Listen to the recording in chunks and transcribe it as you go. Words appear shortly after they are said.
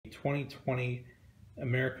2020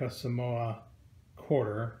 America Samoa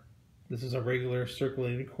quarter. This is a regular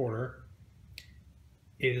circulated quarter.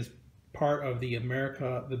 It is part of the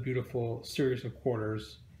America the Beautiful series of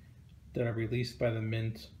quarters that are released by the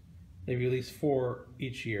Mint. They release 4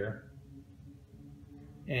 each year.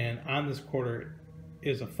 And on this quarter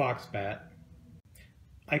is a fox bat.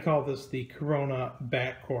 I call this the Corona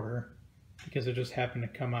Bat Quarter because it just happened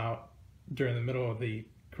to come out during the middle of the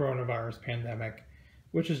coronavirus pandemic,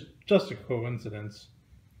 which is just a coincidence.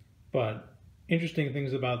 But interesting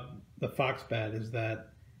things about the fox bat is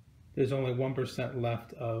that there's only 1%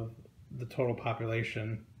 left of the total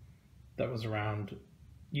population that was around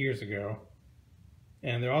years ago.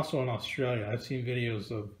 And they're also in Australia. I've seen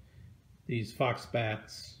videos of these fox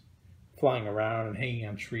bats flying around and hanging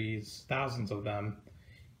on trees, thousands of them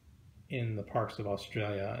in the parks of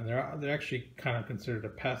Australia. And they're actually kind of considered a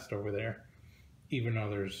pest over there, even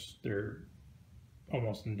though they're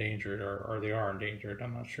almost endangered, or they are endangered.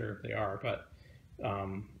 I'm not sure if they are, but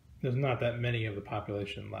there's not that many of the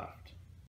population left.